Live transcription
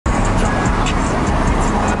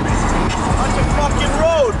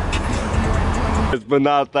but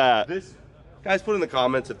not that. This, guys, put in the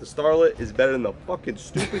comments if the Starlet is better than the fucking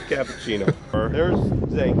stupid cappuccino. There's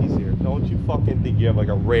Zankies here. Don't you fucking think you have like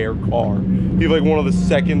a rare car? You have like one of the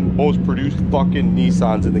second most produced fucking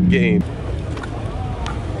Nissans in the game.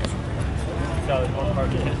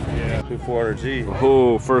 400G.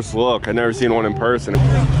 Oh, first look. I never seen one in person. All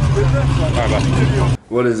right, bye.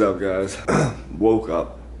 What is up, guys? Woke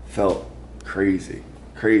up, felt crazy.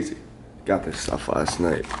 Got this stuff last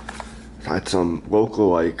night. Had some local,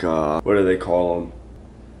 like, what do they call them?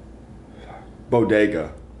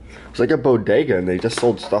 Bodega. It was like a bodega, and they just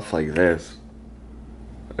sold stuff like this.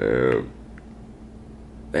 They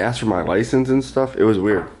asked for my license and stuff. It was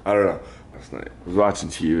weird. I don't know. Last night, I was watching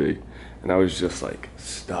TV, and I was just like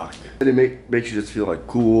stuck. And it makes you just feel like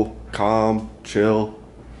cool, calm, chill,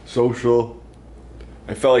 social.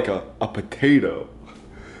 I felt like a potato.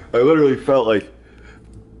 I literally felt like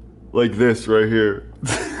this right here.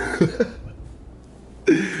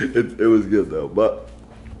 It was good though, but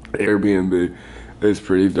Airbnb is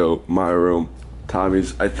pretty dope. My room,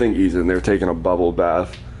 Tommy's, I think he's in there taking a bubble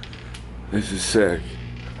bath. This is sick.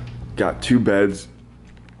 Got 2 beds.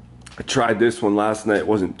 I tried this one last night. It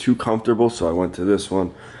wasn't too comfortable, so I went to this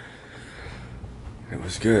one. It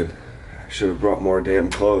was good. I should have brought more damn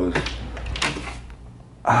clothes.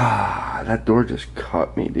 Ah, that door just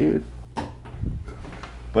cut me, dude.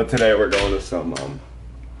 But today we're going to some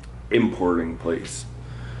importing place.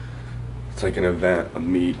 It's like an event, a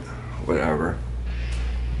meet, whatever.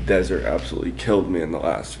 Desert absolutely killed me in the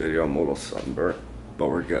last video. I'm a little sunburnt, but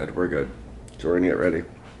we're good, So we're gonna get ready,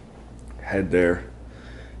 head there,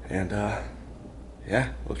 and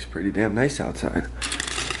yeah, looks pretty damn nice outside.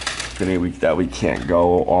 Any week that we can't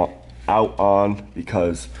go out on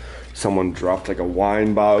because someone dropped like a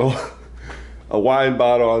wine bottle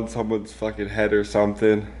on someone's fucking head or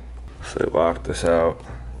something. So they locked us out.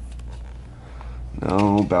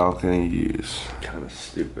 No balcony use. Kind of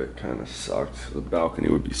stupid, kind of sucked. The balcony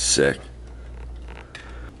would be sick.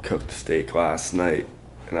 Cooked steak last night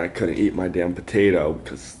and I couldn't eat my damn potato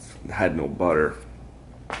because it had no butter.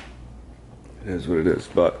 It is what it is,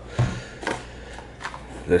 but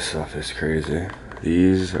this stuff is crazy.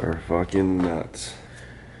 These are fucking nuts.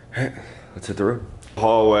 Hey, let's hit the road.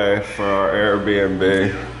 Hallway for our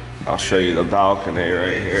Airbnb. I'll show you the balcony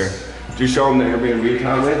right here. Did you show them the Airbnb,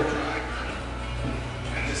 Tommy?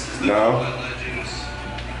 No?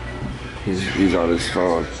 He's on his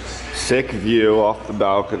phone. Sick view off the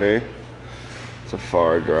balcony. It's a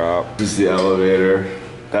far drop. This is the elevator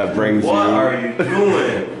that brings you. What are you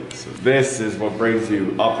doing? So this is what brings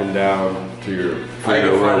you up and down to your I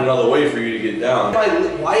can find another way for you to get down.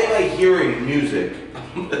 Why am I hearing music?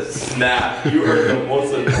 Snap, you are the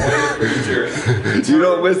most annoying creature. You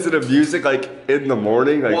don't listen to music like in the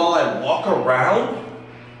morning? Like, while I walk around?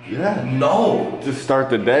 Yeah. No. Just start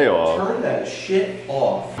the day off. Turn that shit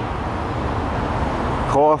off.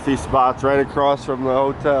 Coffee spots right across from the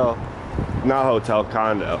hotel. Not hotel,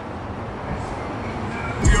 condo.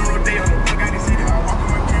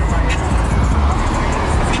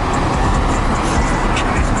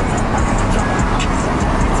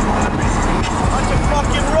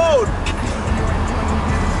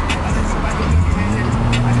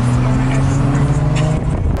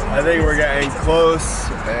 I think we're getting close,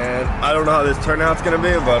 and I don't know how this turnout's gonna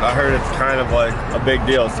be, but I heard it's kind of like a big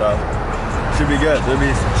deal, so should be good.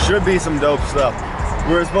 Should be some dope stuff.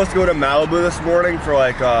 We were supposed to go to Malibu this morning for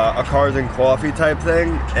like a cars and coffee type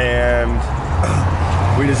thing, and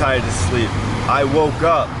we decided to sleep. I woke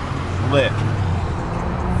up lit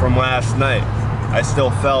from last night. I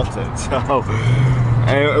still felt it, so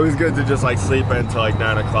and it was good to just like sleep until like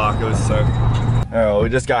 9 o'clock. It was sick. We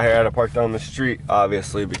just got here. I had to park down the street,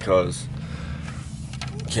 obviously, because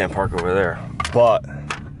can't park over there. But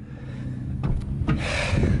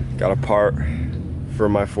got a part for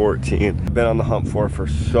my 14. I've been on the hunt for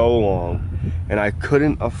so long, and I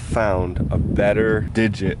couldn't have found a better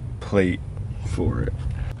digit plate for it.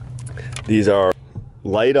 These are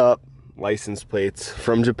light up license plates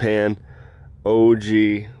from Japan,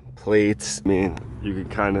 OG plates. I mean, you can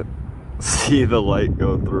kind of see the light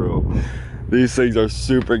go through. These things are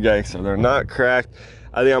super gangster. They're not cracked.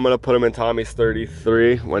 I think I'm gonna put them in Tommy's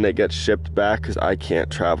 33 when it gets shipped back, because I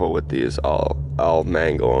can't travel with these. I'll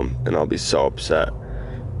mangle them and I'll be so upset.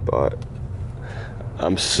 But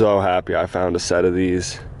I'm so happy I found a set of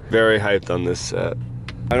these. Very hyped on this set.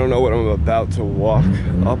 I don't know what I'm about to walk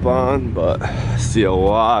up on, but I see a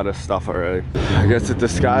lot of stuff already. I guess it's the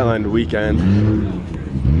Skyline weekend.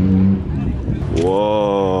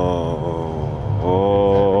 Whoa.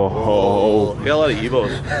 Oh, they got a lot of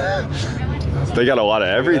Evos. They got a lot of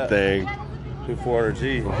everything.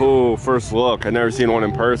 400G. Oh, first look. I've never seen one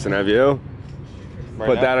in person, have you? Right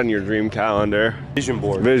Put now? that on your dream calendar. Vision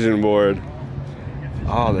board. Vision board.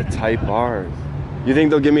 Oh, the Type R's. You think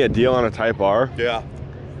they'll give me a deal on a Type R? Yeah.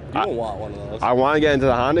 You don't want one of those. I want to get into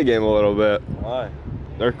the Honda game a little bit. Why?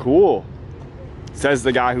 They're cool. Says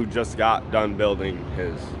the guy who just got done building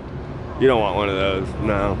his. You don't want one of those,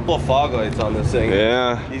 no. Full of fog lights on this thing.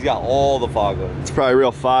 Yeah. He's got all the fog lights. It's probably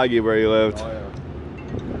real foggy where you lived. Oh,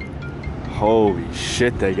 yeah. Holy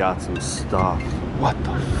shit, they got some stuff. What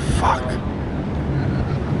the fuck?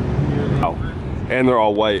 Oh, and they're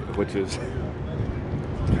all white, which is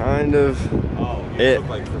kind of it.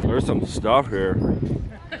 There's some stuff here.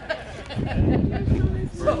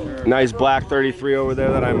 Nice black 33 over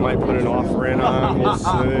there that I might put an offer in on. We'll see.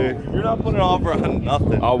 You're not putting an offer on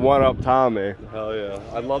nothing. I'll one-up Tommy. Hell yeah.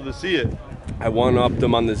 I'd love to see it. I one-upped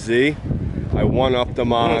them on the Z. I one-upped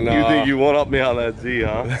them on... You think you one-up me on that Z,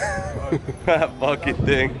 huh? That fucking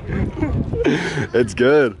thing. It's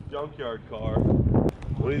good. Junkyard car.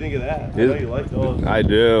 What do you think of that? I know you like those. I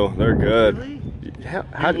do. They're good. Really?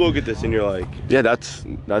 How You look at this and you're like... Yeah, that's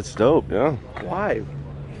dope, yeah. Why?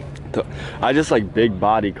 I just like big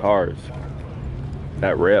body cars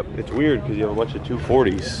that rip. It's weird because you have a bunch of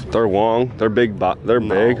 240s. They're long, they're big, they're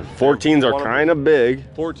big. 14s are kind of big.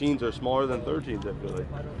 14s are smaller than 13s, I feel like.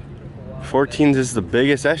 14s is the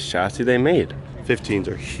biggest S chassis they made. 15s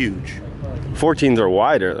are huge. 14s are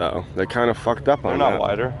wider though. They kind of fucked up on They're that. not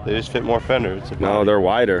wider. They just fit more fenders. No, they're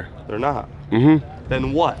wider. They're not. Mm-hmm.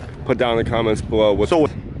 Then what? Put down in the comments below. What's So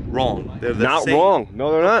wrong. They're the not same. wrong.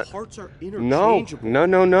 No, they're not. Parts are No, interchangeable.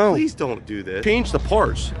 no. Please don't do this. Change the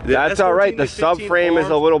parts. The That's S14, all right. The 15 subframe is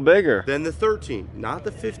a little bigger. Than the 13, not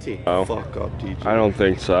the 15. Oh. Fuck up, DJ. I don't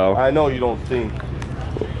think so. I know you don't think.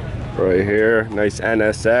 Right here, nice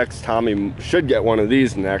NSX. Tommy should get one of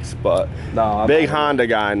these next, but Nah, big Honda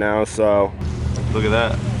guy now, so. Look at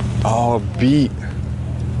that. Oh, a beat.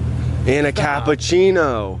 And a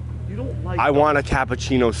cappuccino. You don't like I want a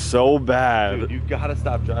cappuccino so bad. Dude, you gotta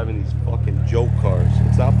stop driving these fucking joke cars.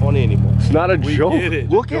 It's not funny anymore. It's not a We joke. get it.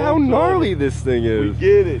 The Look at how joke's gnarly over. this thing is. We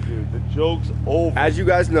get it, dude. The joke's over. As you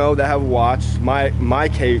guys know that have watched, my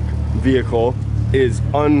cake vehicle is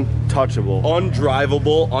untouchable.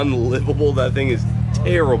 Undrivable, unlivable. That thing is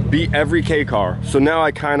terrible. Beat every K car. So now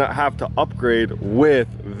I kind of have to upgrade with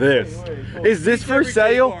this. Is this for Every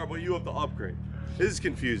sale? Car, but you have to upgrade. This is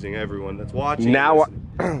confusing, everyone that's watching. Now,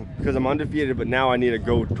 because I'm undefeated, but now I need to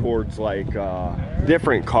go towards like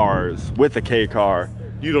different cars with a K car.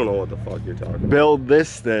 You don't know what the fuck you're talking about. Build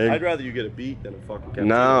this thing. I'd rather you get a beat than a fucking cappuccino.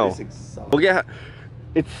 No. This thing sucks. Look at,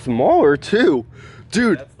 it's smaller too.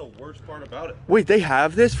 Dude, That's the worst part about it. wait, they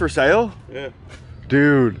have this for sale? Yeah.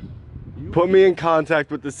 Dude, put me in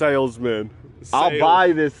contact with the salesman. I'll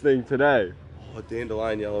buy this thing today. Oh,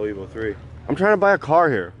 Dandelion Yellow Evo 3. I'm trying to buy a car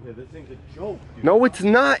here. Yeah, this thing's a joke, dude. No, it's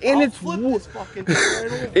not. And I'll it's flip this fucking thing right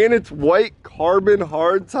over. and it's white carbon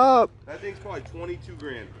hardtop. That thing's probably 22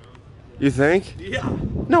 grand. You think? Yeah.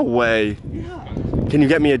 No way. Yeah. Can you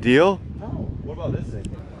get me a deal? No. What about this thing?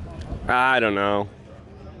 I don't know.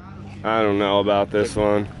 I don't know about this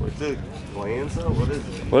one. What's it? Glanza? What is it?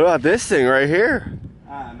 What about this thing right here?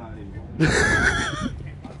 I'm not even.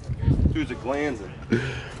 Dude's a Glanza.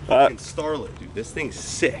 Fucking Starlet, dude. This thing's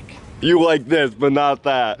sick. You like this, but not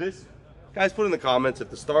that. This guys, put in the comments if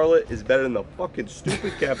the Starlet is better than the fucking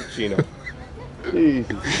stupid cappuccino.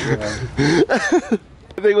 Jesus Christ. I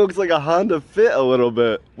think it looks like a Honda Fit a little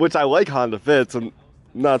bit, which I like Honda Fits. I'm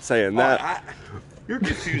not saying that. You're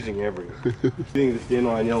confusing everyone. You think this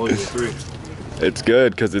Dandelion Yellow is 3? It's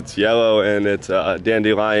good because it's yellow and it's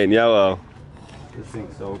dandelion yellow. This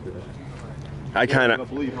thing's so good. I kind You're not of.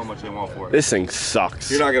 gonna believe how much they want for it. This thing sucks.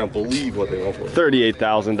 You're not gonna believe what they want for it.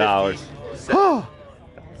 $38,000. Dandelion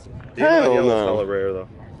Hell Yellow's no. hella rare though.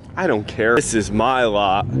 I don't care. This is my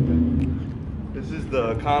lot. This is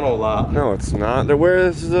the Kano lot. No, it's not.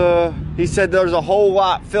 Where's the? He said there's a whole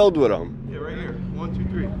lot filled with them. Yeah, right here. 1, 2,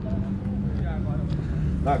 3.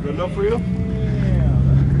 Not good enough for you?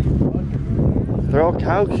 They're all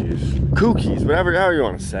cow keys. Cookies, whatever, however you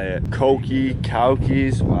want to say it. Koki, cow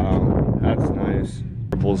keys. Wow, that's nice.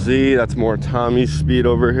 Triple Z, that's more Tommy's speed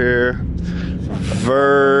over here.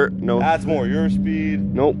 Vert, no. That's more your speed.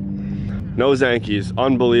 Nope. No Zankies,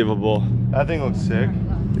 unbelievable. That thing looks sick.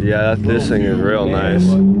 Yeah, this thing is real nice.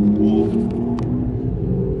 No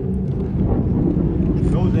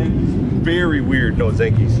Zankies. Very weird, no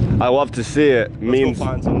Zankies. I love to see it. Means go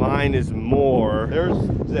find some. mine is more. There's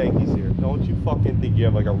Zankies here. Don't you fucking think you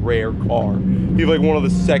have like a rare car. You have like one of the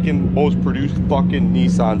second most produced fucking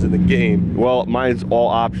Nissans in the game. Well, mine's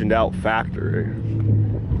all optioned out factory.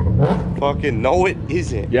 Fucking no, it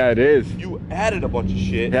isn't. Yeah, it is. You added a bunch of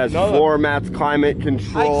shit. It has floor mats, climate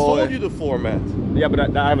control. I told you the floor mats. Yeah,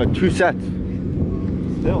 but I have a 2 sets.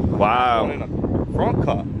 Still. Wow. In a front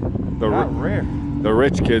cut. Not rare. The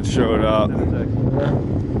rich kids showed up.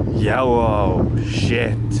 Yellow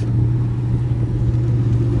shit.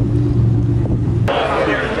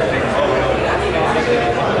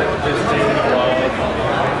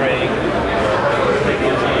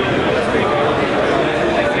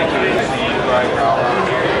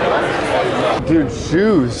 Dude,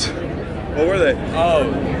 shoes. What were they? Oh,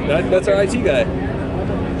 that's our IT guy.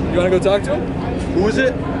 You want to go talk to him? Who is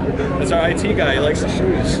it? That's our IT guy. He likes the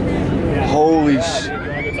shoes. Holy You want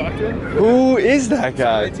to go talk to him? Who is that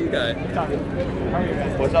guy? IT guy.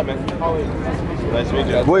 What's up, man? Nice to meet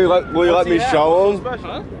you. Will you let me show him?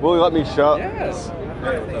 Huh? Will you let me show? Yes.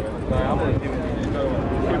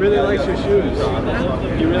 He really likes your shoes.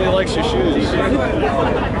 He really likes your shoes.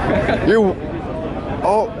 You.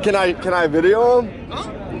 Oh, can I video him?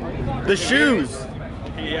 Huh? The shoes.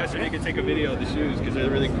 He asked if he could take a video of the shoes because they're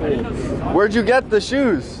really cool. Where'd you get the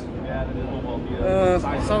shoes?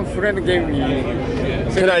 Some friend gave me.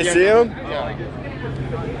 Can I see them? Yeah.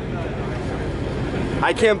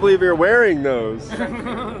 I can't believe you're wearing those. Do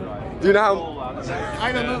you know how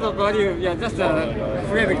I don't know the value. Yeah, just a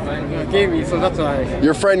friend gave me, so that's why.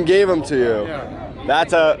 your friend gave them to you? Yeah.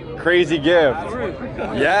 That's a crazy gift.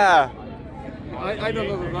 Yeah. I don't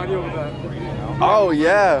know the value of that. Oh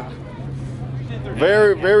yeah.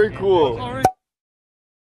 Very, very cool.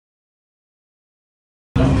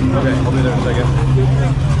 Okay, I'll be there in a second.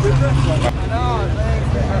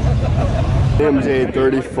 MJ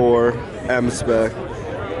 34 M spec.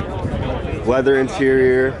 Leather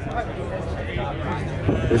interior.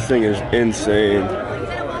 This thing is insane.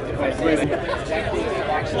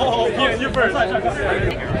 Oh, yeah, you're first.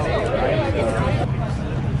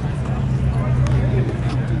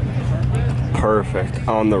 Perfect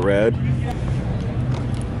on the red.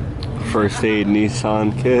 First aid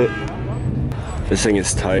Nissan kit. This thing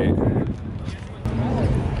is tight.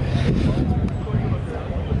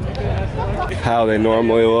 How they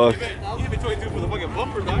normally look.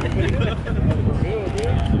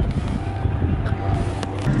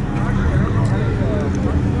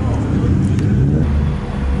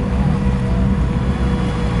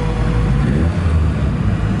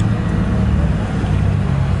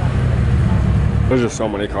 There's just so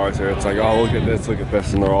many cars here. It's like, oh, look at this,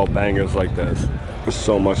 and they're all bangers like this. There's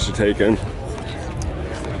so much to take in.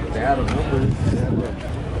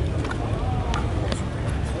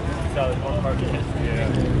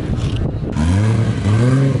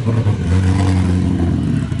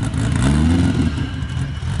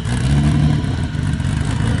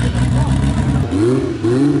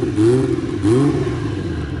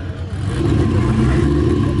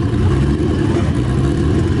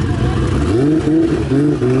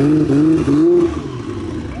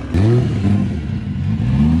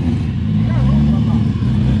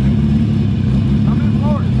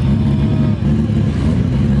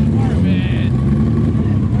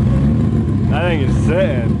 That thing is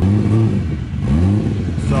sitting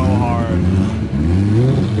so hard.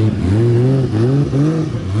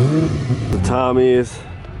 The Tommy's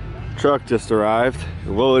truck just arrived.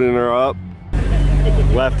 We're loading her up.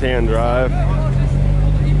 Left-hand drive.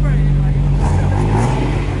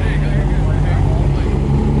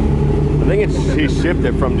 I think he shipped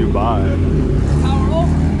it from Dubai.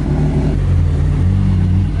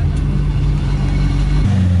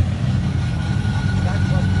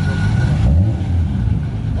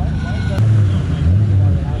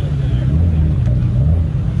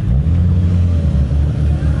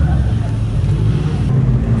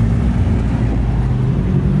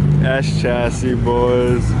 S chassis,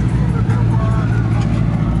 boys.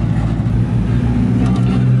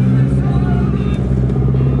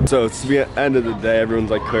 So it's the end of the day,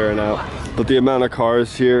 everyone's like clearing out. But the amount of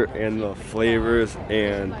cars here and the flavors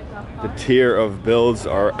and the tier of builds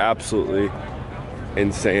are absolutely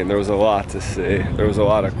insane. There was a lot to see. There was a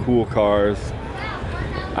lot of cool cars.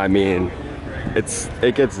 I mean,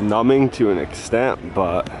 it gets numbing to an extent,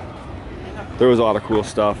 but there was a lot of cool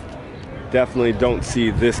stuff. Definitely don't see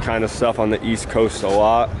this kind of stuff on the East Coast a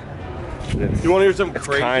lot. You want to hear something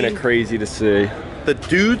crazy? It's kind of crazy to see. The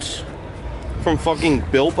dudes from fucking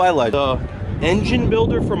Built by Legend, the engine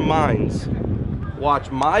builder from Mines,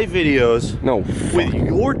 watch my videos with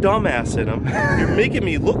your dumbass in them. You're making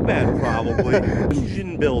me look bad, probably.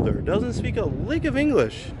 Engine builder doesn't speak a lick of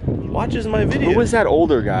English. Watches my videos. Who was that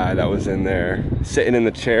older guy that was in there, sitting in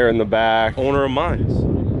the chair in the back? Owner of Mines.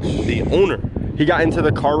 The owner. He got into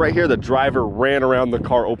the car right here. The driver ran around the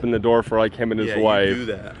car, opened the door for like him and his wife. You do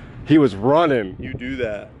that. He was running. You do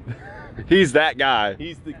that. He's that guy.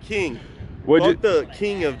 He's the king. Fuck the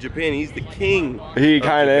king of Japan. He's the king. He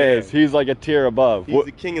kind of is. He's like a tier above. He's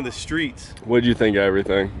the king of the streets. What'd you think of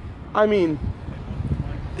everything? I mean,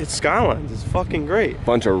 it's Skylines. It's fucking great.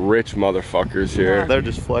 Bunch of rich motherfuckers here. They're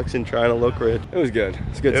just flexing, trying to look rich. It was good.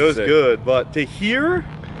 It's good. It was good, but to hear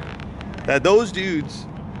that those dudes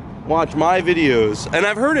watch my videos, and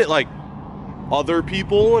I've heard it like other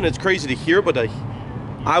people, and it's crazy to hear, but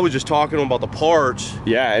I was just talking to him about the parts.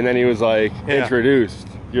 Yeah, and then he was like introduced.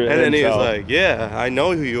 And then he was like, yeah, I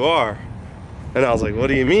know who you are. And I was like, what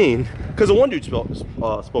do you mean? Because the one dude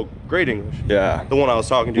spoke great English. Yeah. The one I was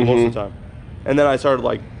talking to most of the time. And then I started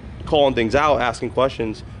like calling things out, asking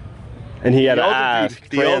questions. And he had to ask.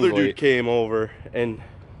 The other dude came over and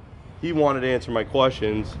he wanted to answer my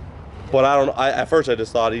questions. But at first I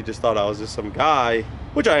just thought, he just thought I was just some guy,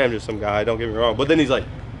 which I am just some guy, don't get me wrong. But then he's like,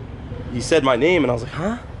 he said my name and I was like,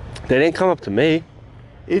 huh? They didn't come up to me.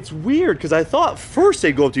 It's weird because I thought first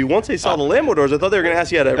they'd go up to you. Once they saw the Lambo doors, I thought they were going to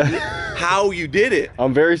ask you how you did it.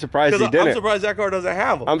 I'm very surprised he didn't. I'm surprised that car doesn't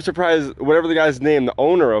have them. I'm surprised whatever the guy's name, the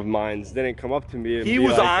owner of Mines, didn't come up to me. And he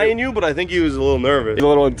was eyeing you, but I think he was a little nervous. A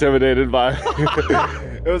little intimidated by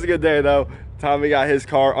it. It was a good day though. Tommy got his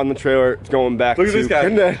car on the trailer. It's going back to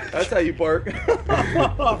Connecticut. That's how you park.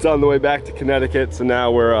 It's on the way back to Connecticut. So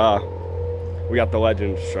now we got the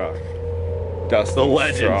Legends truck. The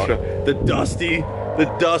Legends truck. The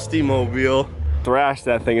dusty mobile. Thrash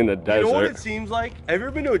that thing in the desert. You know what it seems like? Have you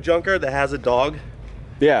ever been to a junkyard that has a dog?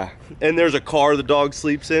 Yeah. And there's a car the dog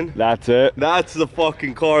sleeps in? That's it. That's the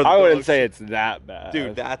fucking car. I wouldn't say it's that bad.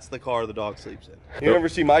 Dude, that's the car the dog sleeps in. You never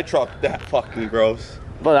see my truck that fucking gross.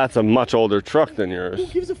 But that's a much older truck than yours. Who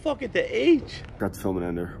gives a fuck at the age? Got to film an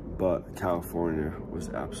ender, but California was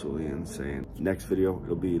absolutely insane. Next video,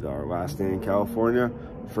 it'll be our last day in California,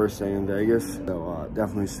 first day in Vegas. So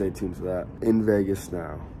definitely stay tuned for that. In Vegas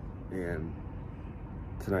now, and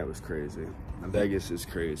tonight was crazy. Vegas is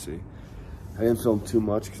crazy. I didn't film too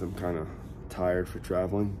much because I'm kind of tired for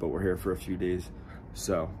traveling, but we're here for a few days.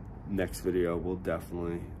 So next video will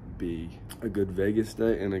definitely be a good Vegas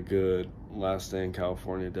day and a good last day in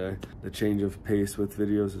California day. The change of pace with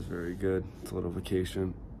videos is very good. It's a little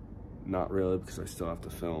vacation. Not really, because I still have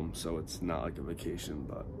to film, so it's not like a vacation,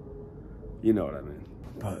 but you know what I mean.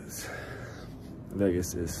 But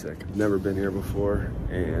Vegas is sick. I've never been here before,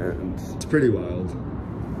 and it's pretty wild.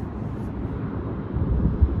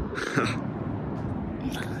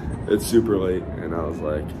 It's super late, and I was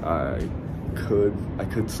like, I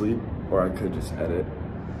could sleep, or I could just edit.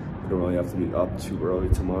 I don't really have to be up too early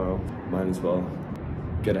tomorrow. Might as well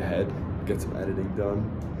get ahead, get some editing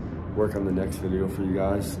done, work on the next video for you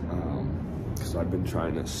guys. So I've been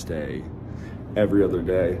trying to stay every other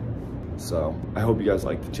day. So I hope you guys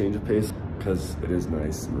like the change of pace, because it is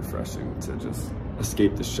nice and refreshing to just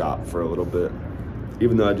escape the shop for a little bit,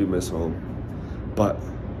 even though I do miss home. But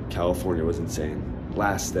California was insane.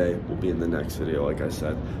 Last day will be in the next video, like I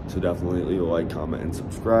said. So definitely leave a like, comment, and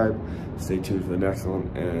subscribe. Stay tuned for the next one,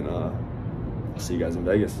 and I'll see you guys in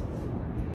Vegas.